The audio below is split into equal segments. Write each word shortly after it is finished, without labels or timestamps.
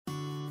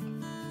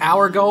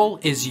Our goal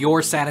is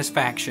your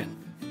satisfaction.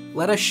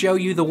 Let us show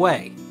you the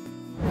way.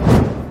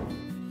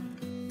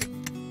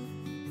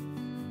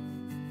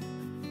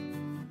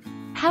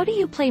 How do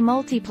you play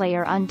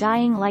multiplayer on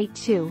Dying Light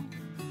 2?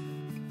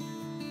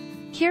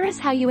 Here is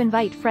how you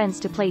invite friends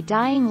to play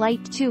Dying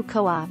Light 2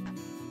 co-op.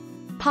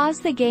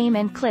 Pause the game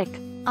and click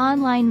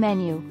Online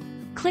menu.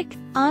 Click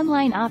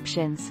Online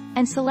Options,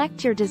 and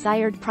select your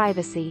desired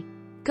privacy.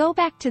 Go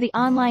back to the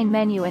online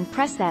menu and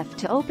press F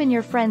to open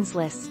your friends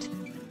list.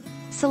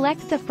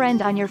 Select the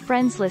friend on your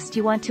friends list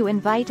you want to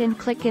invite and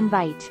click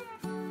Invite.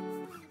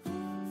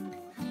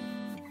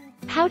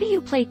 How do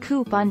you play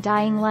Coop on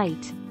Dying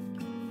Light?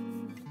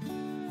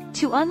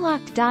 To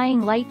unlock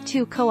Dying Light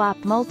 2 co-op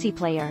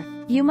multiplayer,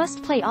 you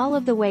must play all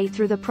of the way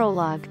through the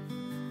prologue.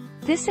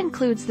 This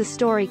includes the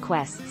story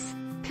quests,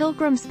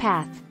 Pilgrim's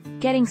Path,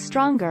 Getting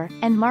Stronger,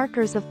 and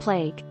Markers of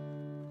Plague.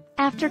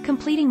 After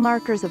completing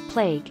Markers of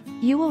Plague,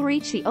 you will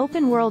reach the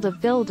open world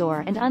of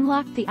Vildor and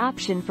unlock the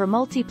option for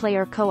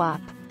multiplayer co-op.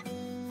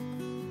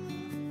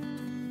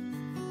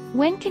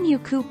 When can you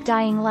Coop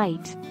Dying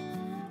Light?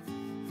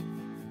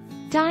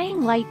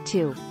 Dying Light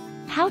 2.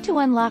 How to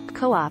unlock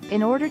co-op.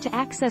 In order to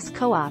access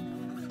co-op,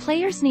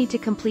 players need to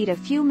complete a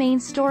few main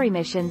story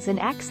missions and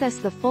access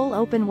the full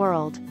open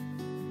world.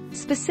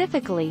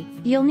 Specifically,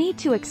 you'll need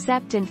to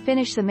accept and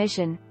finish the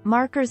mission,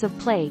 Markers of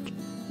Plague,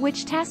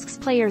 which tasks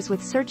players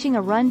with searching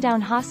a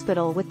rundown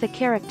hospital with the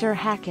character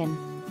Hakan.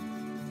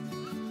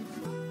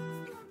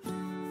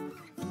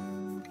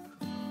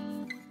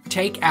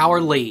 Take our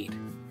lead.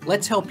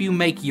 Let's help you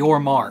make your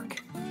mark.